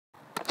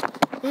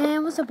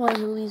And what's up,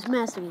 boys?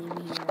 Master Game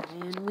here,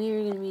 and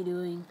we're gonna be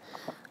doing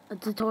a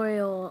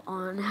tutorial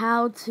on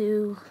how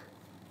to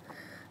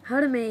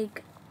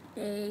make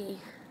a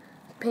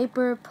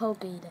paper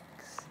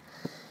pokedex.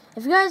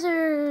 If you guys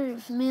are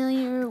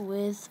familiar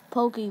with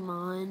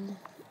Pokemon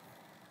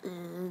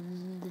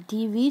and the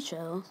TV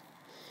show,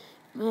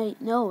 you might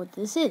know what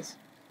this is.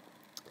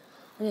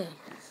 Okay,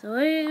 so what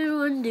you're gonna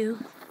want to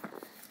do,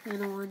 you're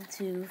gonna want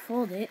to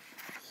fold it.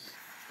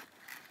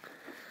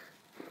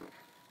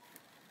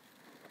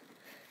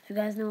 If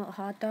you guys know what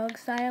hot dog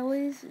style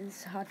is,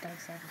 it's hot dog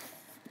style.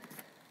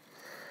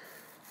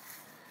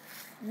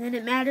 And then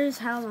it matters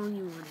how long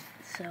you want it.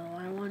 So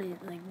I want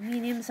it like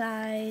medium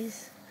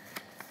size.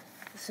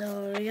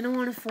 So you're gonna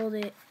want to fold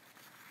it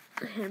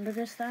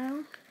hamburger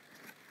style.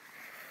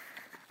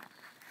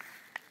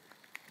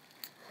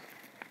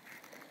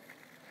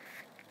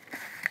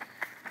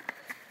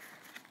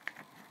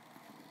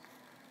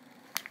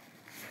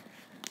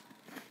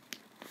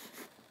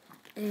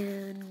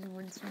 And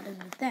once you're done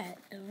with that,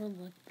 it will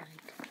look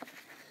like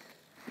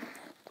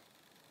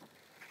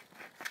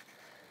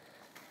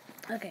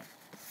that. Okay.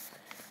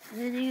 And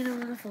then you're gonna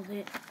want to fold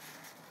it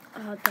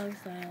hot dog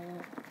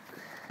style.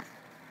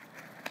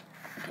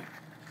 Okay.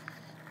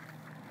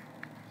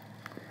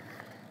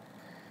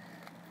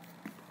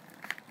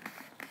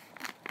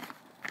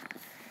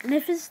 And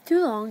if it's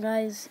too long,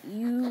 guys,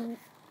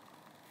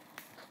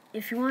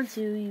 if you want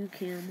to, you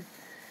can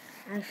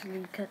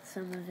actually cut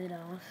some of it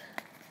off.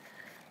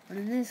 But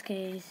in this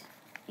case,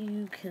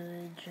 you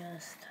could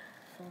just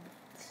fold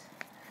it.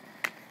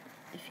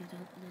 If you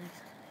don't like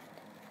it,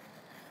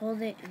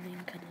 fold it and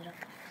then cut it off.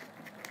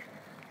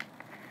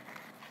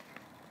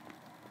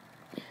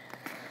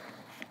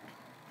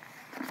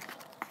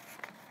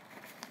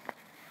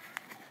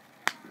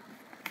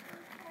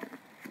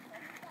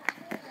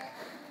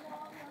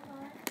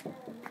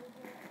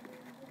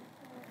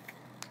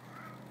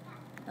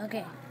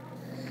 Okay,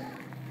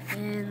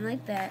 and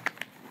like that,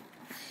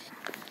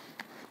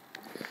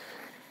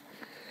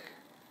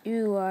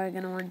 you are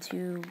going to want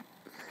to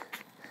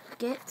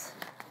get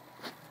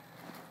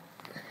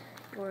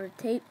your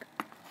tape,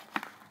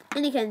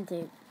 any kind of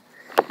tape.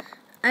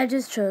 I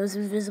just chose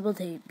invisible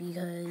tape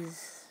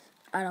because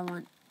I don't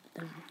want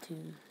them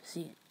to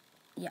see it.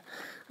 Yeah,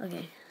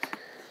 okay.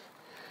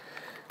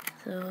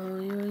 So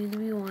you're going to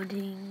be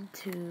wanting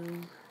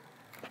to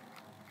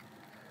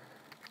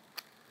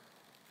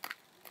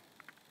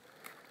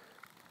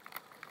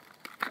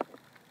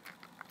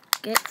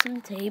get some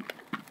tape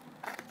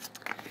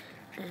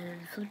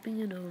and flipping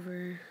it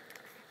over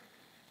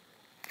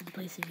and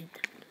placing it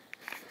down.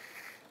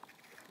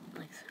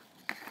 Like so.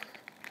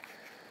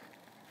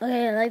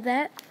 Okay, like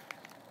that.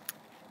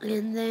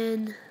 And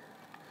then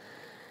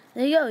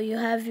there you go, you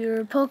have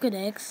your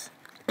Pokedex.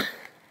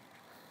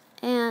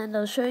 And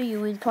I'll show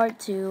you in part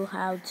 2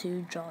 how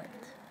to draw it.